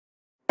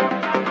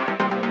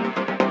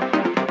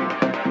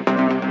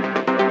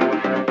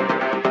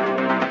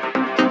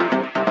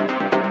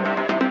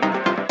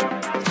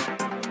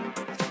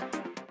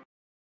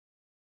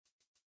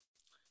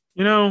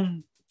You know,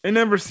 it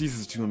never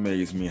ceases to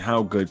amaze me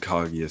how good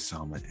Kaguya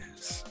Sama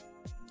is.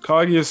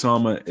 Kaguya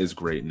Sama is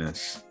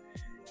greatness.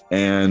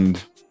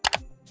 And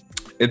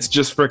it's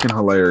just freaking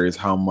hilarious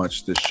how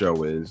much this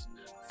show is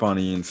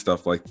funny and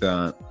stuff like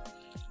that.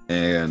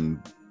 And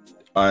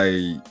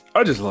I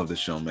just love this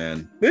show,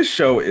 man. This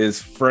show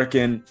is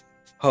freaking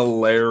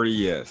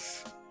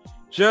hilarious.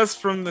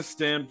 Just from the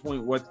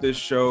standpoint what this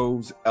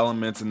show's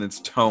elements and its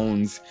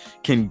tones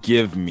can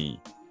give me.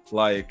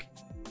 Like,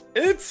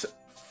 it's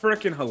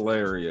freaking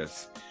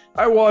hilarious.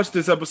 I watched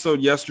this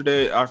episode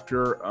yesterday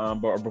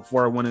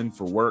before I went in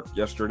for work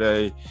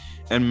yesterday,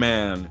 and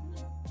man,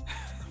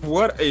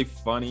 what a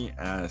funny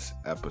ass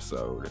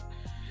episode.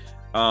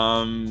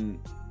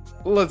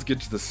 Let's get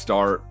to the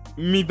start.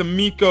 The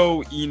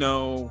Miko,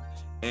 Ino,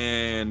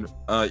 and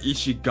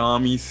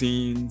Ishigami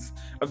scenes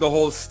of the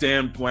whole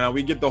standpoint.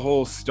 We get the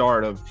whole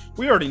start of,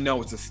 we already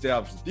know it's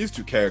established that these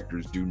two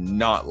characters do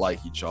not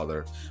like each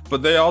other,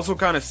 but they also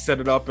kind of set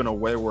it up in a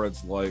way where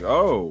it's like,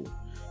 oh,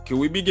 can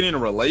we be getting a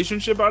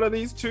relationship out of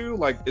these two?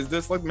 Like, is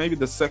this like maybe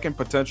the second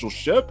potential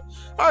ship?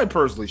 I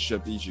personally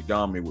shipped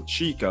Ishigami with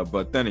Chika,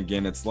 but then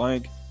again, it's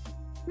like,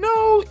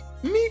 no,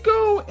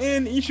 Miko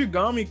and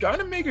Ishigami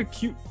kind of make a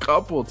cute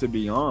couple, to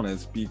be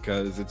honest,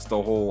 because it's the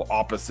whole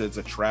opposites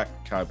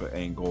attract type of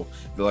angle.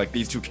 They're like,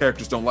 these two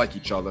characters don't like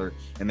each other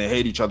and they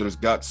hate each other's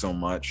guts so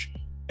much,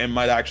 and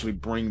might actually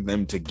bring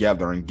them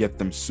together and get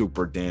them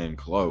super damn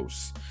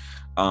close.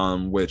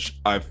 Which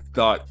I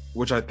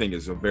think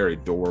is a very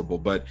adorable,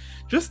 but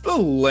just the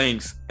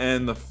lengths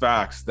and the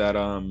facts that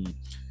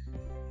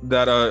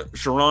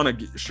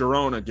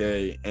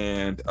Shirogane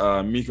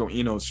and Miko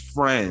Ino's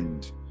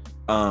friend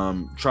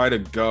try to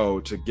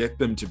go to get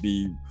them to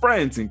be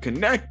friends and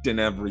connect and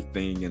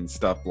everything and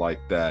stuff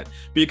like that.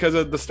 Because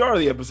at the start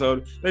of the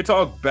episode, they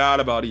talk bad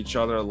about each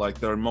other, like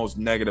their most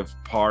negative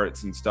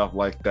parts and stuff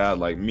like that.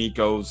 Like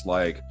Miko's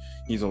like,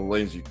 he's a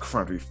lazy,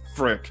 crappy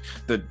frick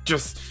that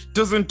just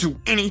doesn't do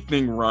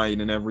anything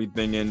right and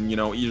everything. And, you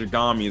know,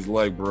 Ishigami is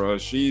like, bro,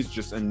 she's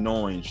just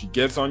annoying. She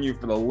gets on you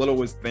for the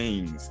littlest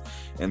things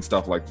and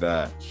stuff like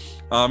that.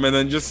 And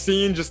then just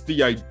seeing just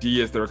the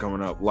ideas that are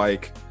coming up,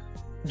 like,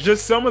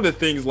 just some of the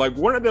things, like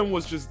one of them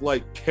was just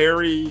like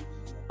carry,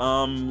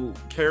 have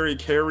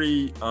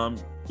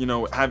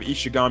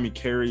Ishigami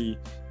carry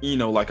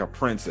Ino like a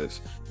princess.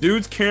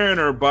 Dude's carrying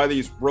her by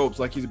these ropes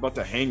like he's about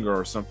to hang her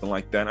or something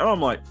like that. And I'm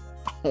like,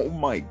 oh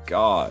my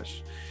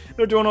gosh.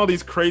 They're doing all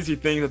these crazy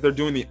things that they're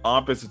doing the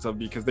opposites of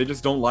because they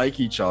just don't like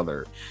each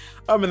other.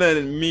 And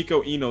then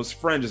Miko Ino's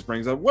friend just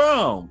brings up,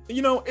 well,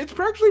 you know, it's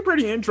actually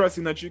pretty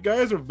interesting that you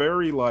guys are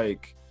very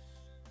like,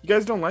 you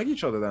guys don't like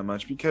each other that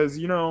much because,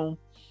 you know,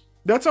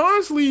 that's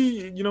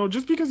honestly, you know,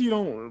 just because you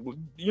don't,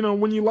 you know,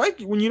 when you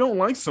don't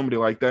like somebody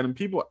like that and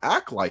people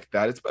act like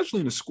that, especially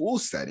in a school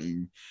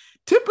setting,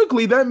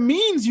 typically that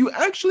means you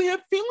actually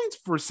have feelings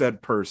for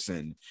said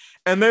person.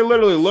 And they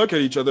literally look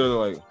at each other, they're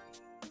like,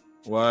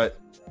 what?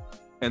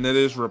 And then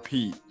they just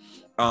repeat.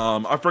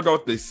 I forgot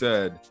what they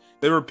said.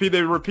 They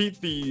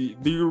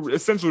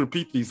essentially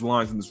repeat these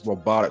lines in this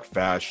robotic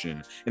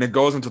fashion. And it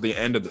goes until the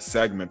end of the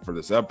segment for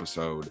this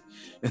episode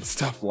and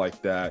stuff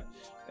like that.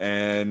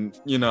 And,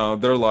 you know,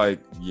 they're like,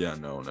 yeah,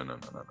 no,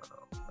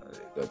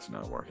 that's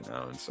not working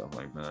out and stuff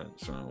like that.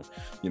 So,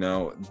 you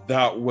know,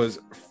 that was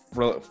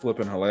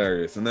flipping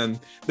hilarious. And then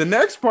the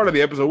next part of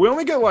the episode, we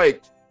only get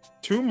like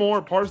two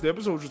more parts of the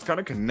episode which just kind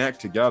of connect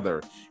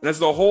together. And it's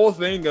the whole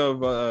thing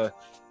of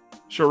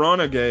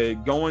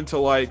Shirogane going to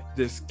like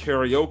this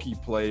karaoke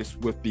place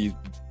with these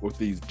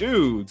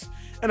dudes.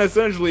 And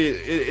essentially,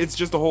 it's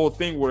just a whole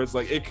thing where it's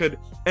like it could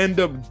end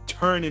up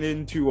turning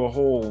into a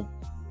whole,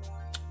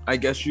 I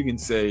guess you can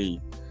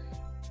say,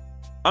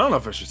 I don't know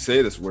if I should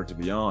say this word, to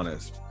be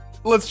honest.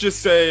 Let's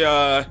just say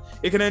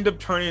it can end up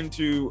turning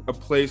into a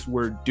place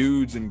where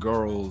dudes and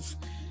girls,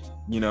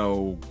 you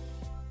know,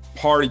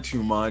 party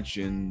too much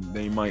and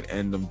they might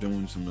end up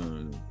doing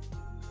some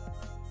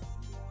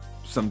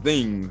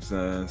things,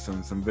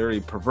 some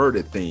very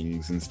perverted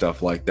things and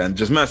stuff like that, and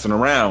just messing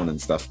around and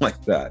stuff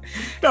like that.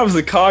 And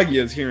obviously,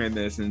 Kaguya is hearing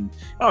this, and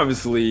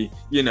obviously,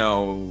 you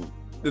know,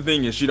 the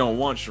thing is, she don't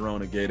want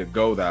Shirogane to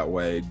go that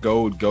way,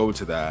 go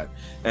to that.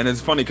 And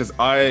it's funny because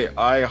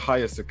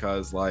Hayasaka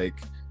is like,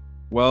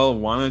 well,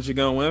 why don't you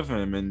go with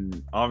him?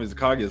 And obviously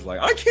Kaguya is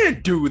like, I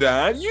can't do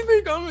that. You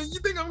think I'm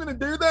gonna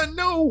do that?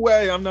 No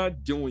way, I'm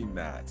not doing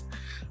that.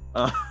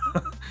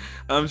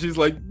 She's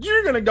like,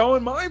 you're gonna go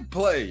in my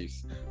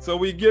place. So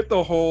we get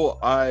the whole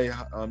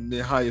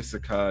the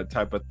Hayasaka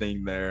type of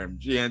thing there, and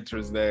she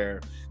enters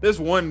there. This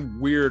one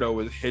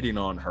weirdo is hitting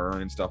on her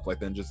and stuff like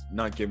that, and just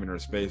not giving her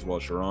space while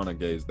Shirogane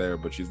is there.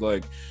 But she's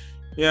like,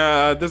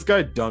 yeah, this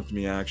guy dumped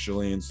me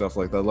actually and stuff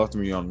like that, left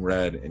me on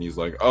red. And he's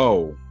like,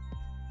 oh,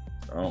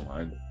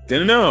 I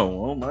didn't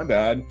know. Oh, my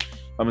bad.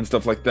 And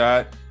stuff like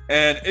that.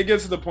 And it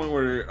gets to the point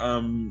where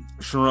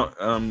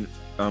Shirogane,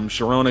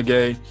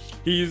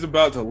 he's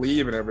about to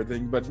leave and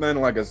everything, but then,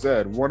 like I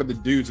said, one of the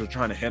dudes are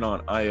trying to hit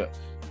on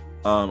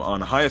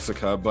on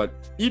Hayasaka, but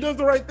he does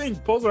the right thing,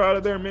 pulls her out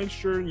of there, makes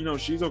sure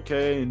she's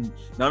okay and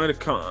not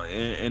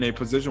in a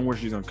position where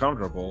she's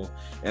uncomfortable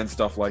and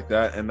stuff like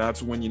that. And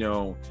that's when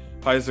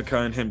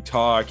Hayasaka and him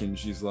talk, and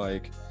she's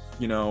like,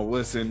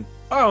 listen,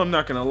 I'm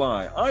not gonna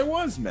lie, I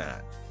was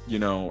mad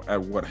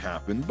at what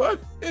happened, but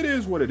it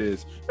is what it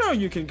is. Now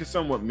you can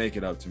somewhat make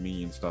it up to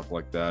me and stuff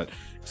like that.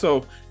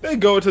 So they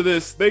go to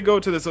this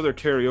other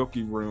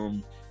karaoke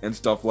room and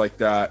stuff like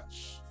that,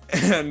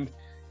 and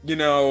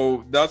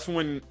that's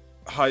when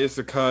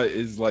Hayasaka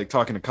is like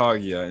talking to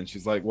Kaguya, and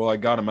she's like, well, I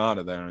got him out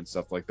of there and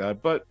stuff like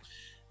that, but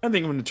I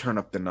think I'm going to turn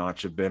up the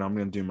notch a bit. I'm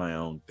going to do my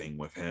own thing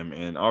with him.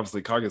 And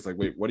obviously Kaguya's like,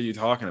 wait, what are you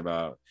talking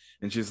about?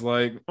 And she's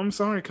like, I'm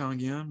sorry,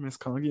 Kaguya, Miss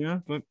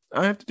Kaguya, but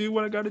I have to do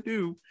what I got to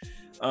do.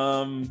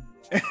 And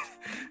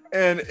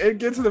it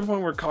gets to the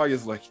point where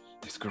Kaguya's like,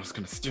 this girl's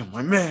going to steal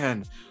my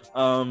man,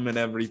 and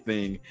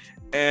everything.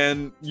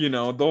 And,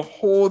 the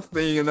whole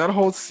thing and that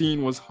whole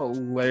scene was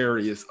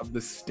hilarious of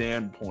the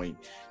standpoint.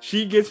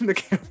 She gets in the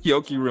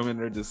karaoke room in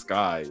her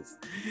disguise,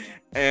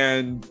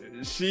 and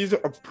she's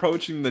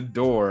approaching the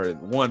door.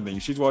 One thing,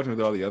 she's watching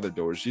with all the other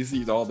doors. She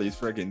sees all these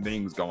freaking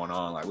things going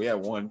on. Like, we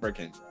have one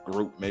freaking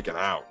group making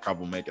out,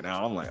 couple making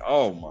out. I'm like,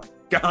 oh my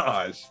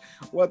gosh,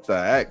 what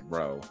the heck,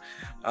 bro?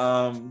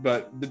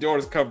 But the door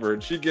is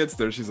covered. She gets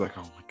there. She's like,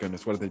 oh my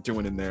goodness, what are they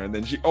doing in there? And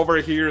then she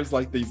overhears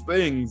like these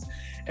things.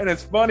 And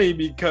it's funny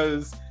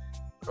because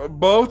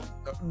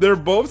they're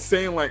both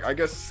saying, like, I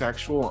guess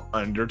sexual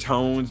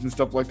undertones and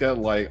stuff like that.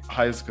 Like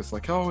Hayasaka's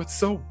like, oh, it's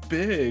so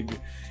big,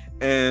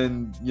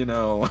 and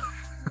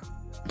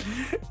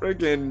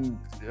freaking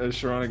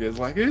Shirogane is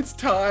like, it's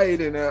tight,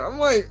 and I'm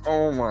like,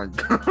 oh my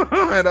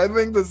god. I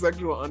think the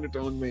sexual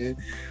undertones made it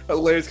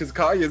hilarious because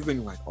Kaguya's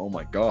thinking like, oh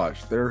my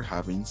gosh, they're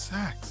having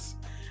sex,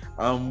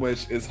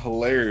 which is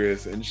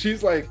hilarious. And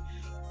she's like,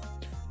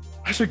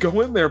 I should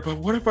go in there, but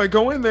what if I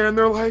go in there and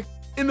they're like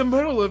in the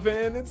middle of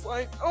it, and it's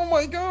like, oh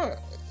my god.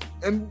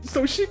 And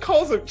so she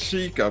calls up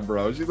Chica,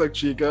 bro. She's like,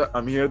 Chica,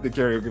 I'm here at the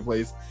karaoke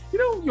place.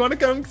 You want to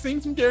come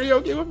sing some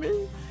karaoke with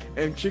me?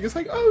 And Chica's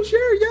like, oh,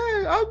 sure,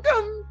 yeah, I'll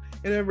come,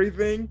 and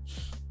everything.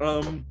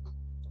 But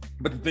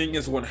the thing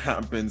is, what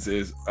happens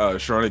is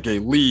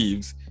Shirogane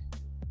leaves,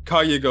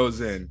 Kaguya goes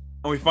in,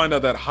 and we find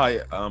out that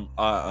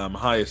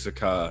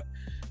Hayasaka,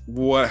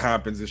 what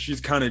happens is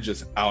she's kind of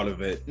just out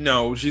of it.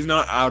 No, she's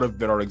not out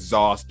of it or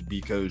exhausted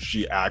because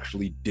she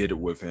actually did it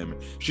with him.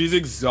 She's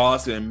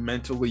exhausted and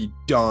mentally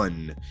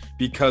done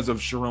because of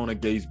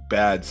Shirogane's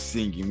bad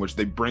singing, which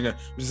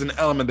is an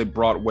element they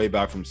brought way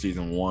back from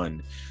season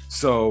 1.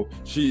 So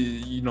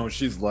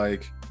she's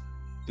like,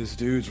 this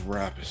dude's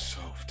rap is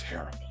so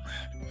terrible,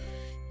 man.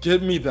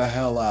 Get me the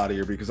hell out of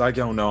here, because I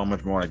don't know how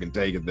much more I can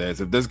take of this.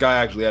 If this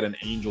guy actually had an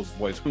angel's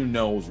voice, who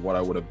knows what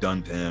I would have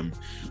done to him.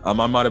 I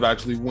might have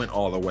actually went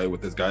all the way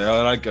with this guy.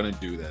 I'm not gonna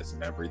do this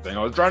and everything.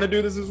 I was trying to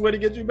do this way to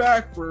get you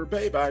back for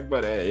payback,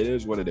 but hey, it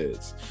is what it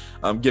is.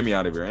 Get me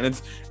out of here.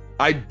 And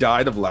I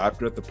died of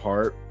laughter at the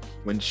part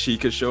when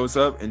Chica shows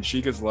up, and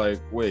Chica's like,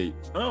 wait,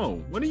 oh,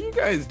 what are you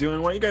guys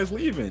doing? Why are you guys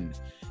leaving?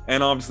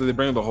 And obviously they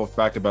bring up the whole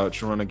fact about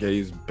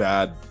Shirogane's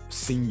bad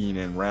singing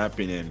and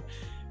rapping, and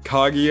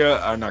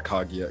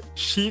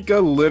Chica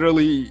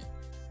literally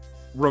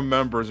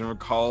remembers and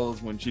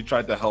recalls when she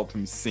tried to help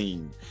him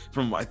sing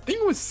from, I think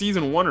it was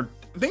season 1,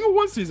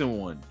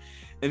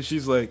 and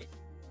she's like,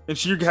 and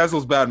she has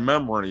those bad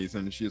memories,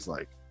 and she's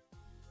like,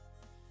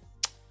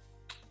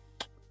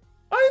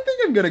 I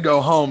think I'm gonna go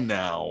home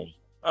now.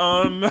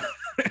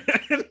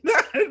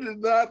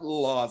 That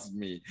lost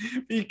me,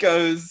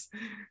 because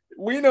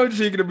we know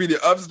Chica to be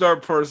the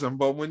upstart person,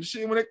 but when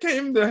it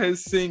came to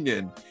his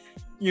singing,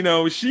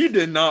 she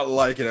did not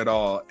like it at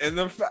all. And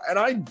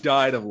I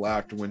died of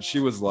laughter when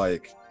she was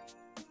like,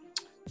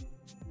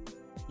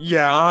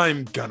 yeah,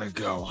 I'm gonna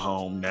go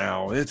home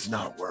now. It's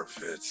not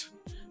worth it.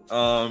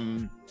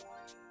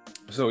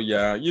 So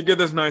yeah, you get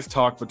this nice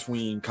talk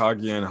between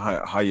Kaguya and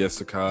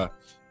Hayasaka.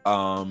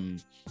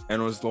 And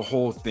it was the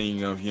whole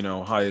thing of,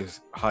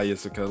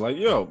 Hayasaka like,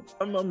 yo,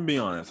 I'm gonna be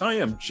honest, I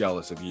am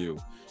jealous of you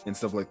and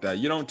stuff like that.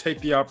 You don't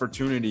take the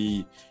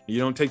opportunity, you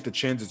don't take the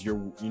chances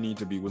you need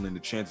to be willing to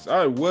chances.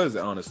 I was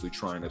honestly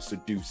trying to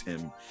seduce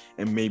him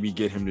and maybe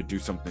get him to do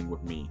something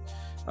with me,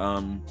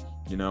 and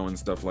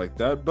stuff like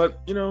that. But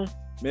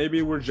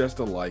maybe we're just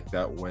alike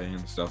that way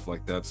and stuff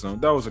like that. So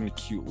that was a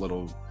cute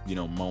little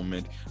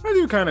moment. I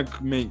do kind of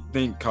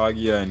think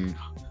Kaguya and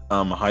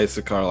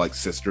Hayasaka are like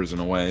sisters in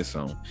a way,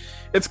 so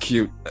it's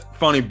cute,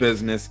 funny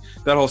business,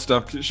 that whole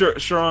stuff.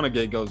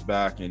 Shirogane goes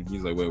back and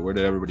he's like, wait, where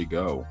did everybody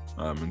go,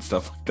 and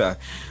stuff like that.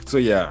 So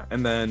yeah,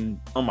 and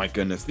then, oh my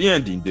goodness, the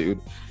ending, dude,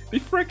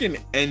 the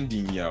freaking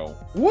ending, yo,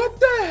 what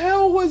the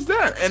hell was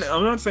that? And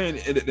I'm not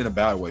saying it in a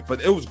bad way,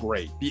 but it was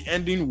great. The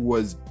ending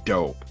was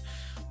dope,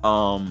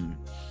 and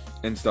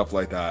stuff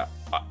like that.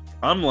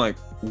 I'm like,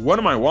 what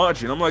am I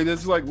watching? I'm like,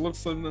 this looks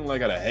something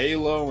like out of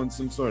Halo and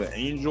some sort of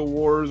Angel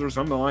Wars or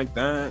something like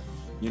that.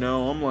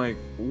 I'm like,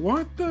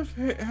 what the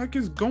heck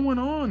is going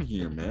on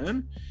here,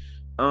 man?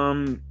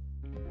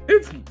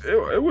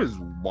 it was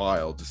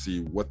wild to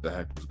see what the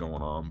heck was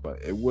going on,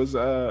 but it was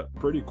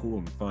pretty cool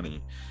and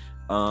funny.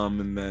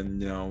 And then,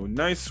 you know,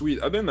 nice,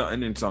 sweet. I think the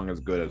ending song is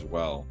good as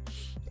well,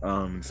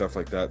 and stuff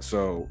like that.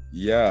 So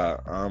yeah,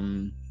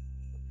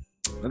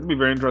 that'd be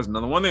very interesting. Now,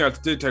 the one thing I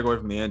did take away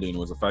from the ending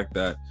was the fact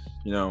that,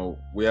 you know,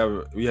 we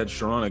had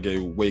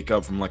Shirogane wake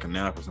up from like a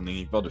nap or something.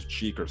 He felt his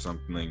cheek or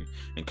something,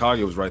 and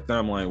Kaguya was right there.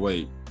 I'm like,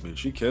 wait, did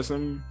she kiss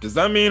him? Does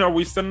that mean, are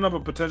we setting up a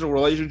potential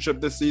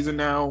relationship this season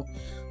now?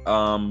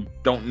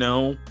 Don't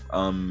know.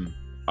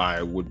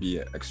 I would be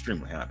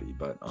extremely happy,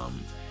 but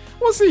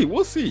we'll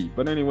see.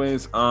 But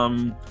anyways,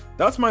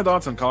 that's my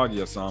thoughts on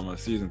Kaguya-sama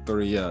season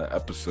 3,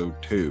 episode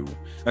 2.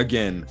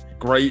 Again,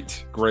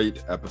 great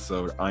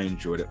episode. I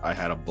enjoyed it. I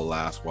had a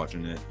blast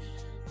watching it,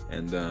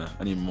 and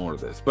I need more of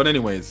this. But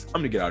anyways,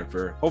 I'm gonna get out of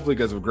here. Hopefully you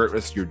guys have a great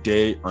rest of your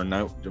day or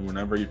night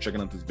whenever you're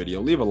checking out this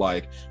video. Leave a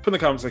like, put in the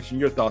comment section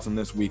your thoughts on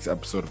this week's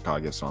episode of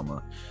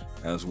Kaguya-sama,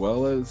 as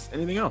well as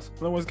anything else.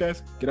 Otherwise,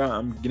 guys, get out.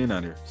 I'm getting out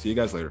of here. See you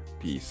guys later.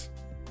 Peace.